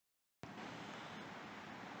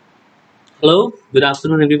Hello, good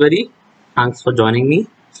afternoon, everybody. Thanks for joining me.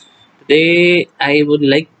 Today, I would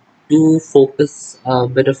like to focus a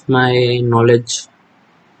bit of my knowledge,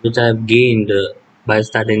 which I have gained by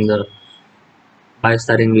studying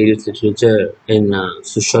various literature in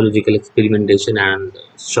sociological experimentation and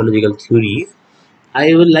sociological theories.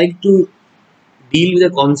 I would like to deal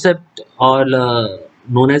with a concept or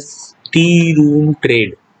known as tea room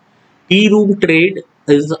trade. Tea room trade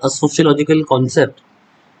is a sociological concept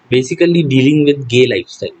basically dealing with gay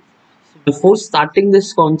lifestyle. Before starting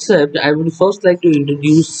this concept, I would first like to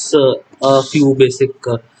introduce a few basic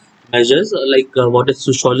measures like what is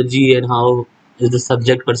sociology and how is the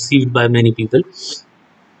subject perceived by many people.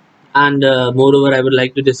 And moreover, I would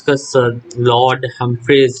like to discuss Laud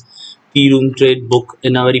Humphreys' Tearoom Trade book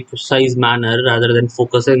in a very precise manner rather than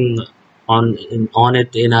focusing on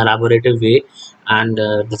it in a elaborative way and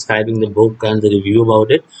describing the book and the review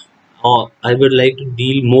about it. Or I would like to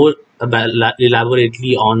deal more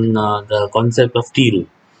elaborately on the concept of tea room.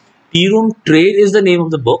 Tea room trade is the name of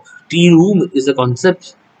the book. Tea room is the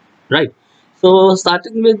concept, right? So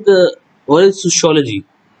starting with what is sociology?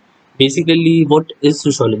 Basically, what is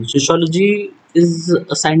sociology? Sociology is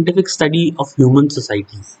a scientific study of human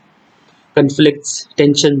societies, conflicts,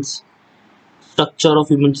 tensions, structure of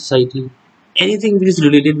human society, anything which is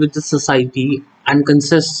related with the society and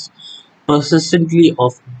consists persistently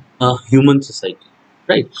of a human society,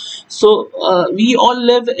 right? So we all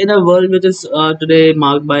live in a world which is today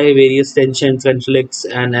marked by various tensions, conflicts,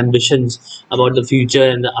 and ambitions about the future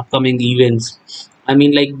and the upcoming events. I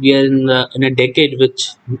mean, like we are in a decade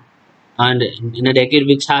which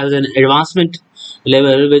has an advancement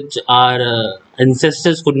level which our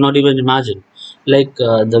ancestors could not even imagine. Like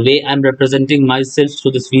the way I'm representing myself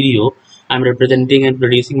through this video, I'm representing and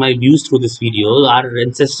producing my views through this video. Our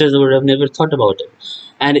ancestors would have never thought about it,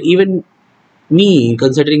 and even me,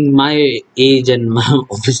 considering my age and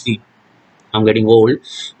obviously I'm getting old.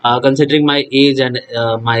 Considering my age and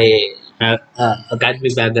my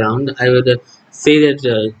academic background, I would say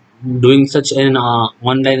that doing such an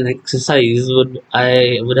online exercise would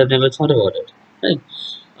have never thought about it.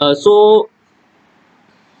 Right. So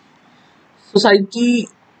society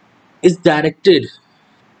is directed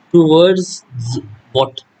towards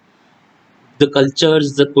what the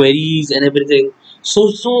cultures, the queries, and everything.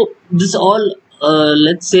 So this all,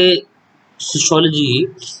 let's say, sociology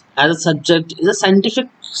as a subject is a scientific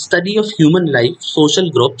study of human life,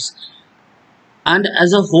 social groups, and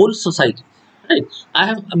as a whole society. Right. I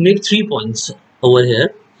have made 3 points over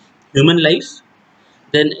here: human life,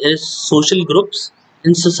 then is social groups,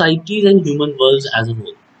 and societies and human worlds as a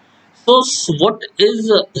whole. So, what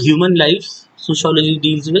is human life? Sociology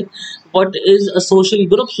deals with. What is a social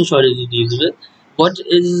group? Sociology deals with. What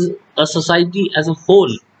is a society as a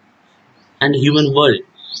whole and human world?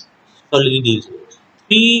 Sociology deals with.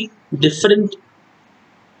 Three different,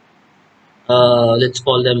 let's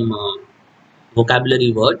call them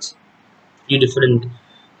vocabulary words. Three different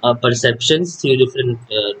perceptions. Three different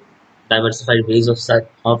diversified ways of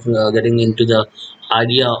getting into the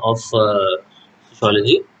idea of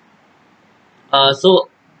sociology.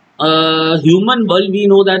 Human world, we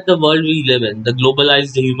know that the world we live in, the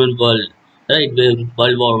globalized human world, right? With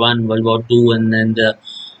World War I, World War II, and then the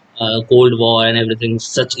Cold War and everything,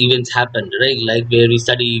 such events happened, right? Like where we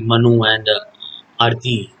study Manu and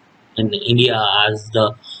Arti in India as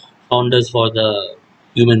the founders for the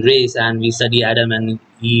human race, and we study Adam and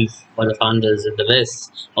Eve for the founders in the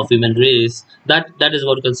West of human race. That is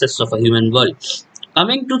what consists of a human world.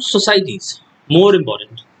 Coming to societies, more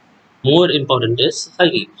important is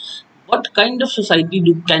society. What kind of society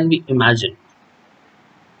can we imagine?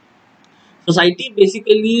 Society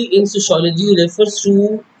basically in sociology refers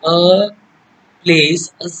to a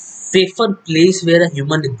safer place where a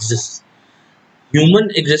human exists. Human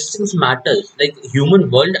existence matters. Like human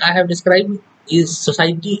world I have described is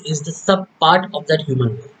society is the sub part of that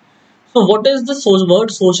human world. So what is the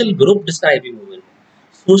word social group describing human?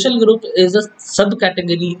 Social group is a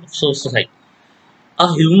subcategory of society.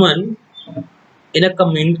 A human in a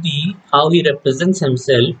community, how he represents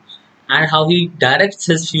himself and how he directs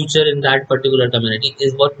his future in that particular community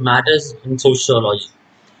is what matters in sociology.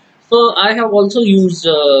 So I have also used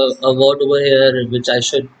a word over here which I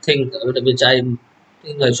think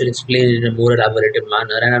I should explain in a more elaborative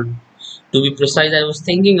manner. And to be precise, I was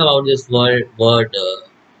thinking about this word in the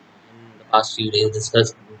past few days,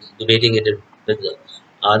 debating it with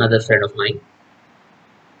another friend of mine.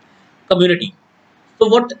 Community. So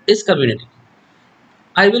what is community?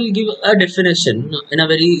 I will give a definition in a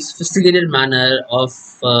very sophisticated manner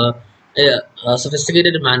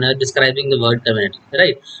describing the word community.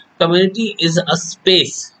 Right? Community is a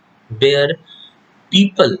space. where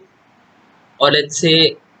people, or let's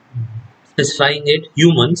say specifying it,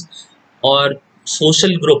 humans or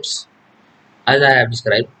social groups, as I have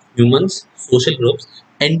described, humans, social groups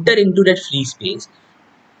enter into that free space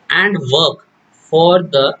and work for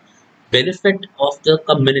the benefit of the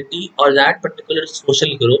community or that particular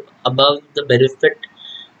social group above the benefit.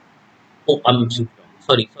 Oh,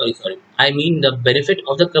 sorry. I mean the benefit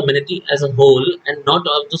of the community as a whole and not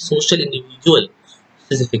of the social individual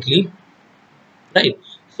specifically, right?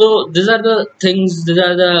 So these are the things. These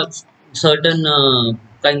are the certain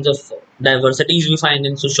kinds of diversities we find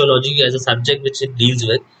in sociology as a subject which it deals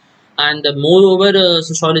with, and moreover,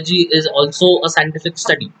 sociology is also a scientific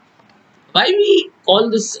study. Why we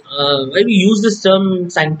use this term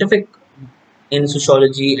scientific in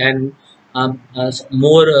sociology and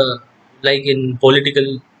more like in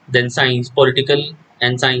political than science, political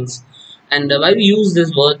and science, and why we use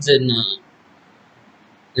these words in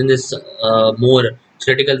this more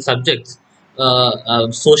theoretical subjects,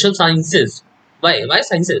 social sciences. Why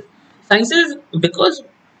sciences? Sciences because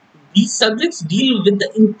these subjects deal with the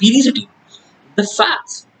empiricity, the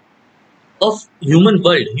facts of human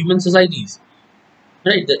world, human societies,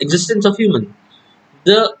 right? The existence of human.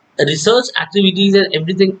 The research activities and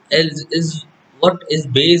everything else is what is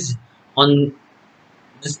based on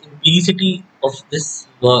this empiricity of this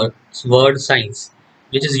word science,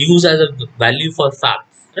 which is used as a value for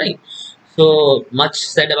facts, right? So much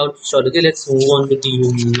said about sociology. Let's move on to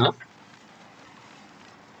the now.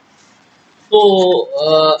 So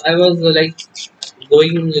I was going to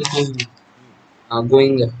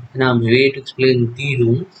going in a way to explain tea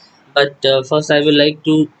room, but first I would like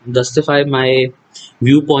to justify my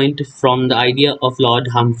viewpoint from the idea of Lord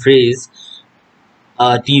Humphreys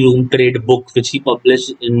Tearoom Trade book, which he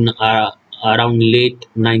published in around late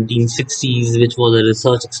 1960s, which was a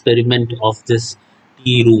research experiment of this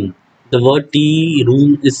tea room. The word tea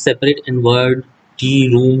room is separate and word tea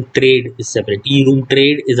room trade is separate. Tea room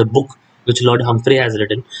trade is a book which Lord Humphrey has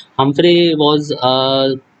written. Humphrey was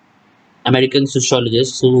a American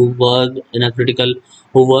sociologist who worked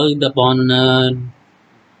upon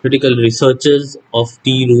critical researches of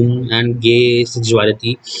tea room and gay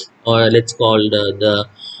sexuality, or let's call the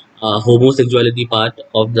homosexuality part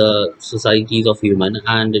of the societies of human,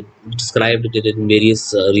 and it described it in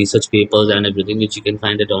various research papers and everything, which you can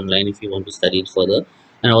find it online if you want to study it further.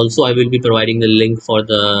 And also, I will be providing the link for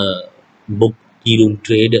the book Tea Room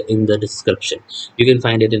Trade in the description. You can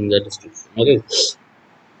find it in the description. Okay.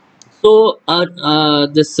 So,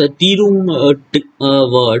 this tea room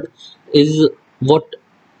word is what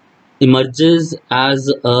emerges as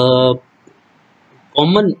a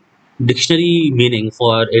common dictionary meaning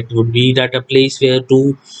for it would be that a place where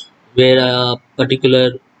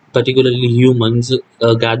particularly humans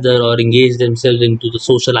gather or engage themselves into the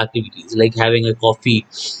social activities like having a coffee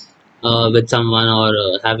with someone or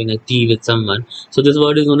having a tea with someone. So this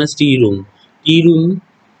word is known as tea room,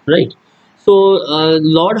 right? So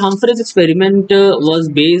Lord Humphrey's experiment was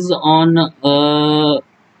based on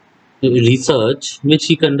research which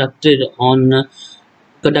he conducted in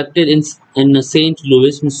St.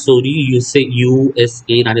 Louis, Missouri, USA,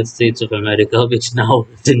 United States of America, which now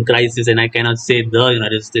is in crisis, and I cannot say the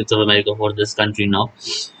United States of America for this country now.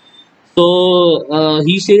 So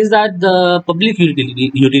he says that the public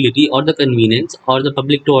utility or the convenience or the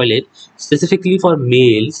public toilet, specifically for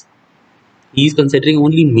males, he is considering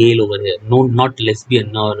only male over here, no, not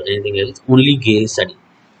lesbian or anything else, only gay study.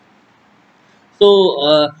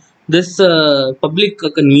 So this public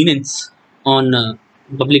convenience on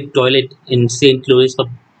public toilet in St. Louis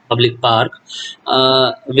Public Park,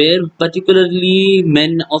 where particularly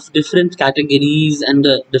men of different categories and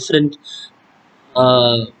different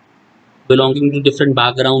uh, belonging to different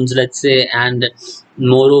backgrounds, let's say, and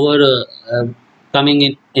moreover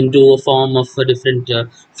coming into a form of a different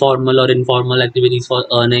formal or informal activities for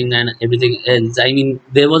earning and everything else. I mean,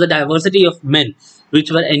 there was a diversity of men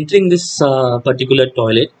which were entering this particular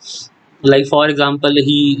toilet. Like for example,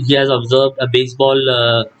 he has observed a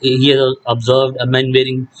baseball. He has observed a man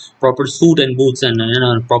wearing proper suit and boots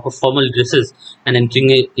and proper formal dresses and entering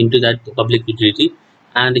it into that public utility.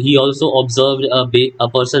 And he also observed a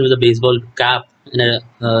person with a baseball cap and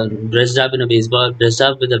dressed up with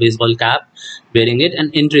a baseball cap, wearing it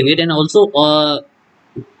and entering it, and also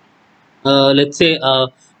let's say a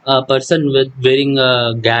person with wearing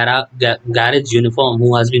a garage uniform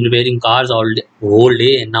who has been repairing cars whole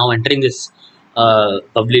day and now entering this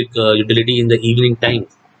public utility in the evening time.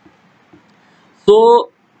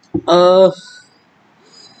 So, uh,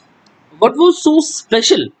 what was so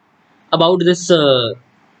special about this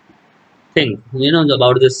thing?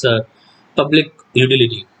 About this public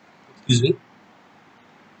utility. Excuse me.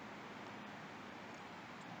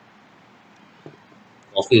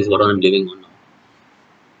 Coffee is what I'm living on now.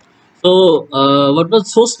 So, what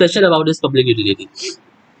was so special about this public utility?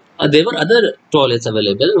 There were other toilets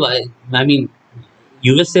available. Why? I mean,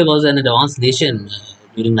 USA was an advanced nation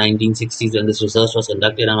during 1960s when this research was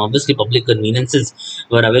conducted, and obviously public conveniences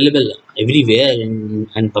were available everywhere in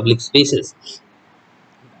and public spaces.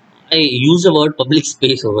 I use the word public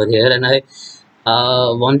space over here, and I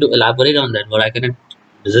want to elaborate on that, but I cannot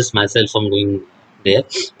resist myself from going there.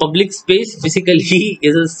 Public space basically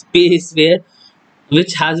is a space where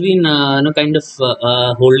which has been kind of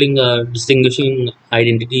holding a distinguishing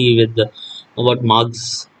identity with what Karl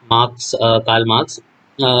Marx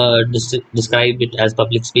described it as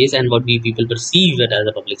public space, and what we people perceive it as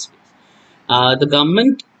a public space. The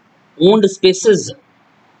government owned spaces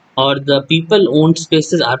or the people owned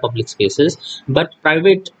spaces are public spaces, but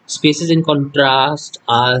private spaces in contrast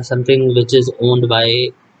are something which is owned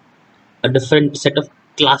by a different set of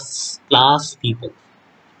class people.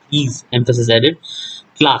 Please emphasis added,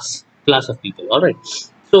 class of people. All right.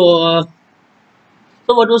 So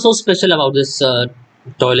so what was so special about this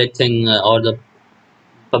toilet thing, or the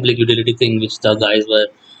public utility thing, which the guys were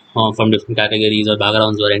from different categories or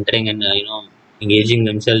backgrounds were entering and engaging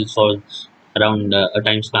themselves for around a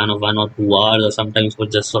time span of 1 or 2 hours, or sometimes for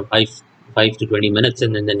just for 5 to 20 minutes,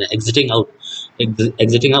 and then exiting out,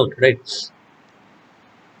 right?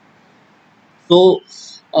 So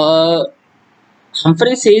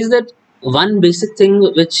Humphrey says that one basic thing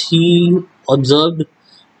which he observed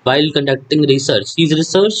while conducting research, his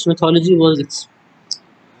research methodology was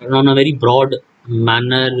on a very broad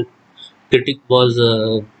manner. Critic was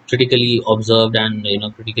critically observed and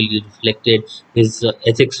critically reflected. His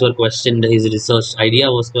ethics were questioned. His research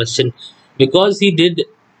idea was questioned because he did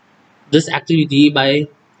this activity by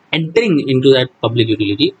entering into that public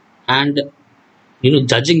utility and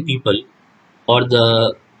judging people, or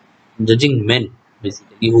the judging men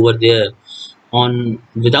basically who were there on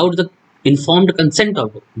without the informed consent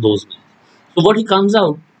of those men. So what he comes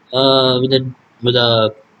out with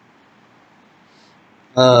a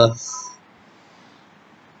uh,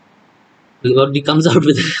 what he comes out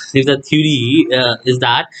with is a theory, is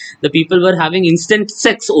that the people were having instant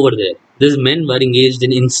sex over there. These men were engaged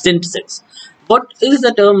in instant sex. What is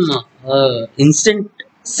the term instant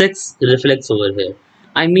sex reflects over here?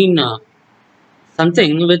 I mean,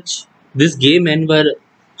 something which these gay men were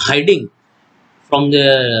hiding from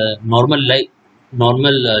their normal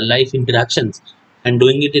life interactions, and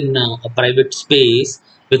doing it in a private space,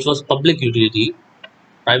 which was public utility,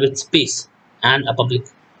 private space, and a public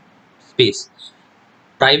space.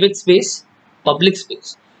 Private space, public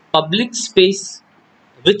space. Public space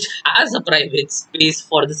which has a private space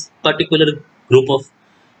for this particular group of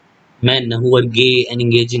men who are gay and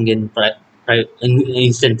engaging in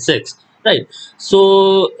instant sex, right?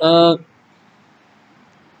 So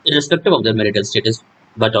irrespective of their marital status,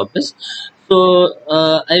 but obvious. So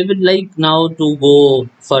I would like now to go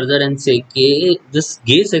further and say, okay, this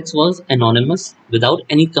gay sex was anonymous without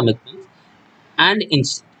any commitment and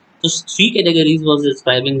instant. So three categories was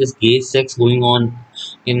describing this gay sex going on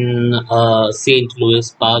in St.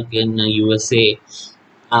 Louis Park in USA,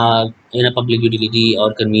 in a public utility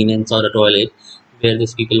or convenience or a toilet, where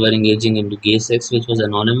these people were engaging into gay sex, which was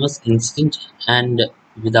anonymous, instant, and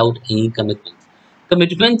without any commitment.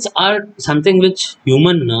 Commitments are something which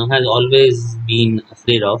human has always been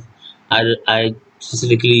afraid of. I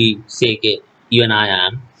specifically say, okay, even I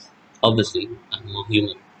am. Obviously, I'm a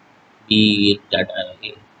human, be it that I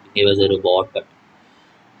behave as a robot. But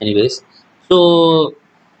anyways, so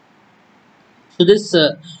this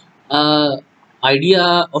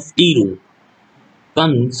idea of tea room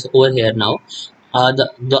comes over here now.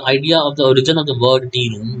 The idea of the origin of the word tea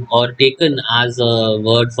room, or taken as a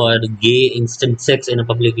word for gay instant sex in a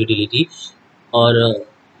public utility, or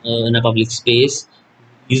in a public space,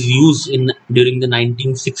 is used in during the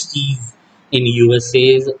 1960s in the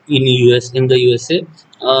USA,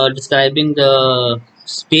 describing the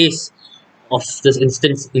space of this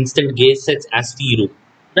instant gay sex as tea room.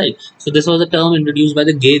 Right. So this was a term introduced by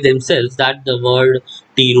the gay themselves, that the word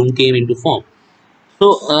tea room came into form.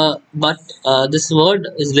 So, but this word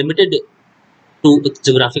is limited to its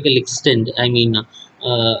geographical extent. I mean,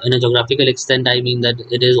 in a geographical extent, I mean that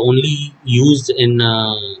it is only used in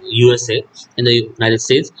USA, in the United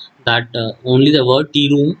States. That only the word tea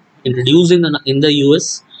room introduced in the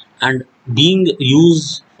US and being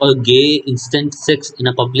used for gay instant sex in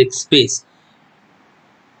a public space,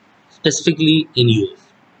 specifically in US.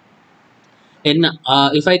 In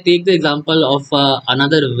if I take the example of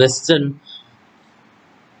another Western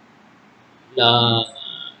uh,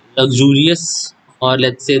 luxurious, or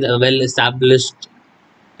let's say the well established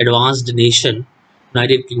advanced nation,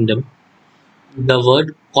 United Kingdom, the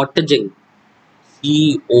word cottaging,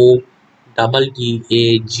 cottaging,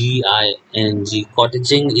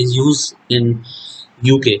 cottaging is used in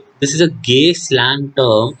UK. This is a gay slang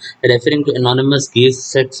term referring to anonymous gay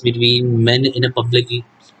sex between men in a public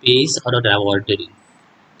space or a laboratory.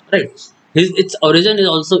 Right. Its origin is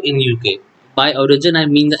also in UK. By origin, I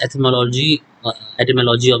mean the etymology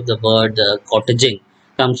of the word cottaging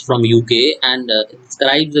comes from UK and it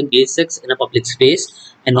describes the gay sex in a public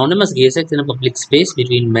space, anonymous gay sex in a public space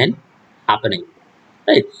between men happening.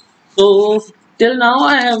 Right. So till now,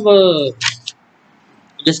 I have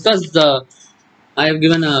discussed the. I have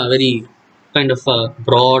given a very kind of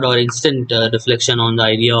broad or instant reflection on the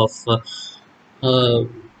idea of uh,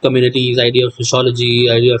 communities, idea of sociology,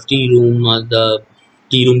 idea of tea room, the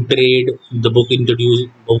tea room trade, the book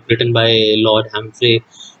written by Lord Humphrey,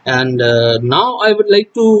 and now I would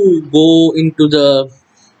like to go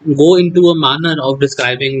into a manner of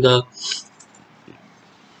describing the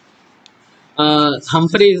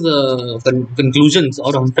Humphrey's conclusions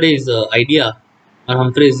or Humphrey's idea or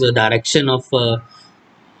Humphrey's direction of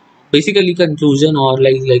basically conclusion or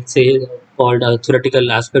like say called a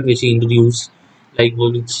theoretical aspect which he introduced like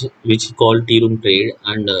which he called tea room trade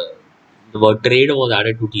and the word trade was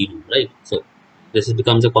added to tea room, right? So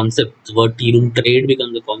becomes a concept. The word tea room trade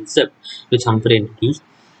becomes a concept which Humphrey introduced.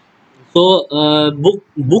 So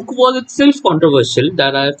book was itself controversial,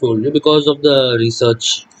 that I have told you, because of the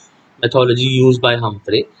research methodology used by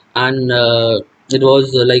Humphrey, and it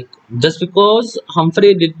was like just because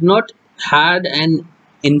Humphrey did not had an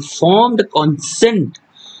informed consent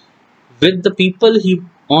with the people he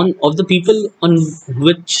on of the people on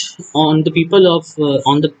which on the people of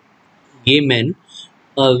on the gay men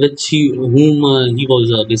which he whom he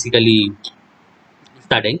was basically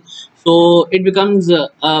studying. So it becomes a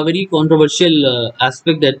very controversial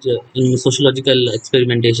aspect that in sociological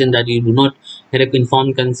experimentation that you do not have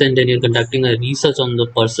informed consent and you're conducting a research on the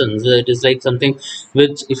persons. It is like something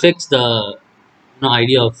which affects the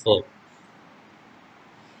idea of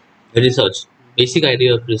research, basic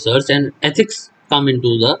idea of research, and ethics come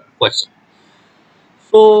into the question.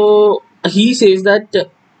 So he says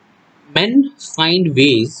that men find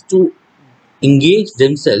ways to engage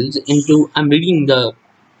themselves into. I'm reading the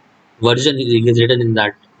version he is written in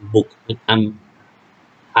that book. I'm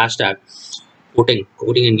hashtag quoting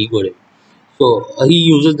and decoding. So he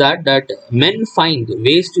uses that men find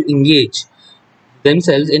ways to engage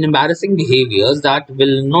themselves in embarrassing behaviors that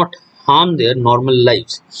will not harm their normal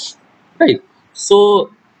lives. Right.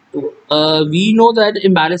 So we know that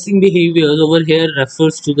embarrassing behaviors over here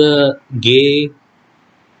refers to the gay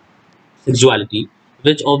sexuality,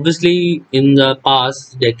 which obviously in the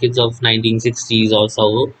past decades of 1960s or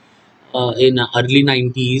so, in early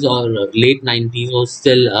 90s or late 90s was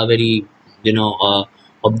still a very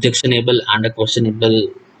objectionable and a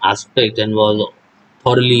questionable aspect and was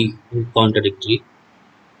thoroughly contradictory.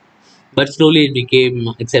 But slowly it became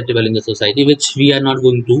acceptable in the society, which we are not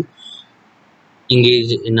going to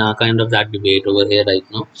engage in a kind of that debate over here right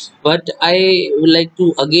now. But I would like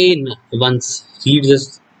to again once read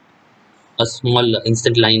just a small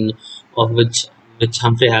instant line of which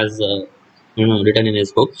Humphrey has written in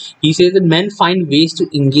his book. He says that men find ways to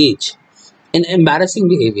engage in embarrassing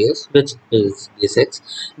behaviors, which is basics,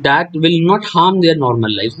 that will not harm their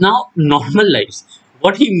normal lives. Now, normal lives.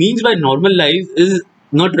 What he means by normal life is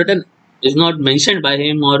not written, is not mentioned by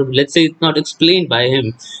him, or let's say it's not explained by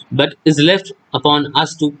him, but is left upon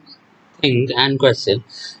us to think and question.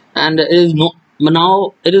 And it is no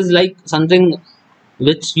now it is like something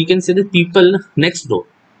which we can say the people next door.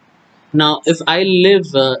 Now, if I live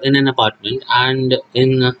in an apartment and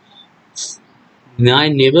in my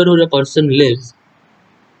neighborhood a person lives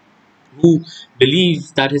who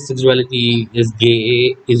believes that his sexuality is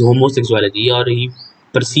gay, is homosexuality, or he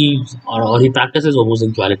perceives or he practices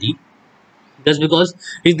homosexuality just because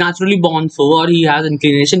he's naturally born so or he has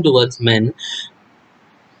inclination towards men,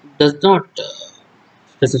 does not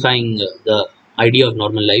specifying the idea of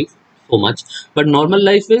normal life so much. But normal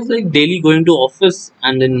life is like daily going to office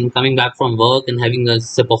and then coming back from work and having a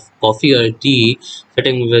sip of coffee or tea,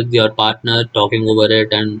 sitting with your partner, talking over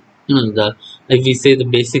it, and the like we say the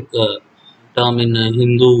basic term in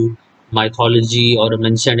Hindu mythology or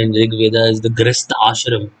mentioned in Rig Veda is the Grist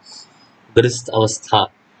Ashram, Grist Avastha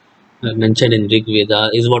mentioned in Rig Veda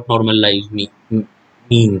is what normal life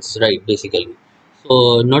means, right? Basically,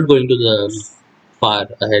 so not going to the far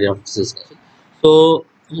ahead of this discussion. So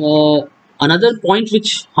another point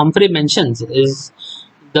which Humphrey mentions is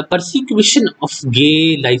the persecution of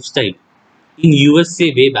gay lifestyle in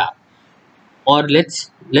USA way back. Or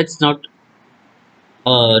let's not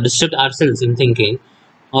restrict ourselves in thinking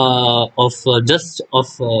of just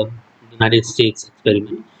of United States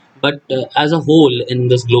experiment, but as a whole in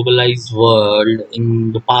this globalized world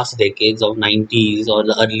in the past decades of 90s or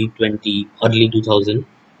the early 2000,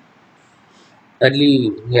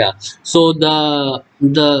 early, yeah. So the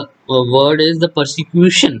word is the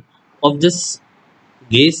persecution of this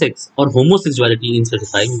gay sex or homosexuality in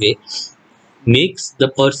certifying way makes the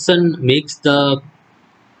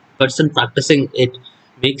person practicing it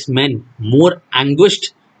makes men more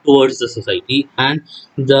anguished towards the society, and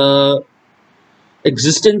the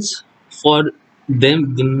existence for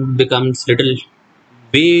them becomes little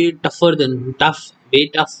way tough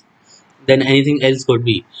than anything else could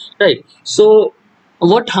be, right? So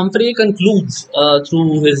what Humphrey concludes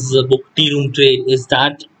through his book Tea Room Trade is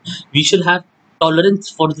that we should have tolerance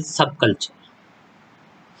for the subculture.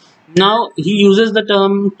 Now he uses the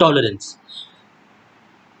term tolerance.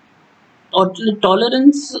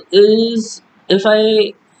 Tolerance is, if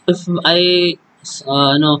I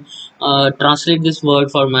translate this word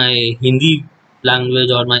for my Hindi language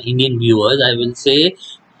or my Indian viewers, I will say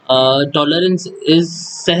tolerance is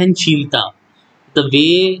sahanshilta, the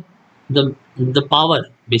way the power,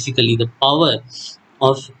 basically the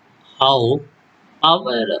of how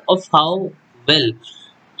power of how well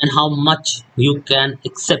and how much you can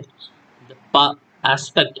accept the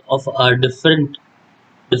aspect of a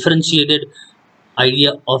differentiated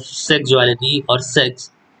idea of sexuality or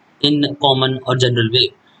sex in a common or general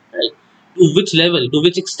way, right? To which level, to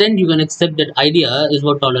which extent you can accept that idea is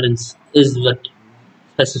what tolerance is, what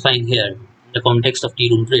specifying here in the context of tea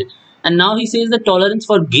room trade. And now he says that tolerance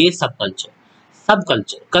for gay subculture.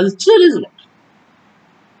 Culture is what?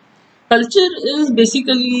 Culture is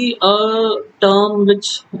basically a term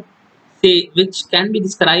which can be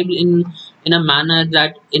described in a manner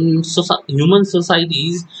that in human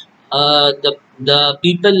societies, the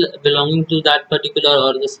people belonging to that particular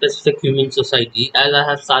or the specific human society, as I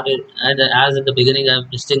have started as at the beginning I have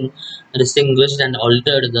distinguished and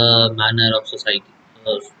altered the manner of society,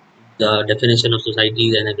 the definition of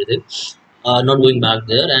societies and everything, not going back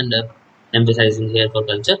there and emphasizing here for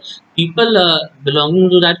culture. People belonging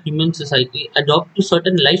to that human society adopt to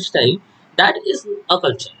certain lifestyle that is a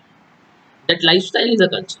culture. That lifestyle is a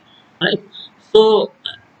culture, right? So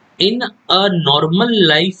in a normal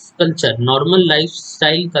lifestyle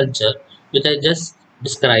culture, which I just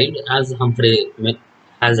described as Humphrey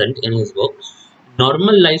hasn't in his book,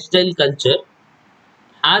 normal lifestyle culture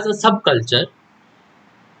has a subculture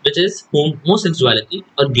which is homosexuality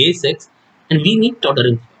or gay sex, and we need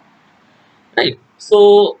tolerance, right?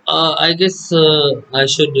 So I guess I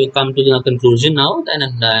should come to the conclusion now,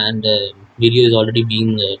 and video is already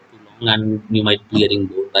being too long, and you might be getting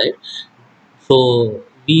bored by it. So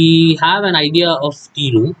we have an idea of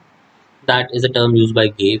tea room, that is a term used by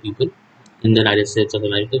gay people in the United States of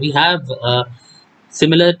America. We have a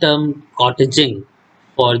similar term cottaging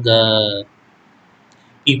for the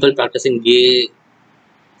people practicing gay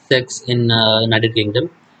sex in United Kingdom,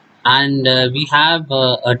 and we have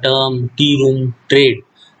a term tea room trade,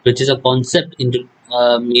 which is a concept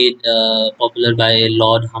made popular by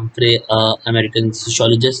Laud Humphrey, American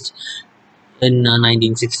sociologist in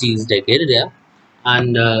 1960s decade, yeah,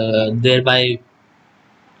 and thereby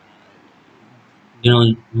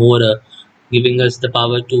more giving us the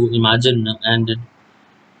power to imagine and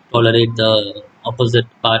tolerate the opposite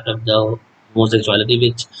part of the homosexuality,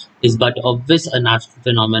 which is but obvious a natural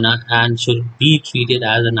phenomena and should be treated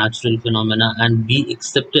as a natural phenomena and be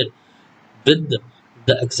accepted with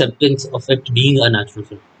the acceptance of it being a natural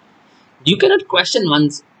phenomenon. You cannot question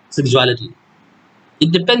one's sexuality.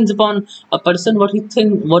 It depends upon a person what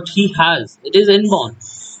he has. It is inborn,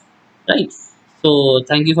 right? So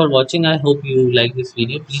thank you for watching. I hope you like this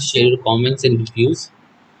video. Please share your comments and reviews.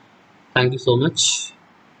 Thank you so much.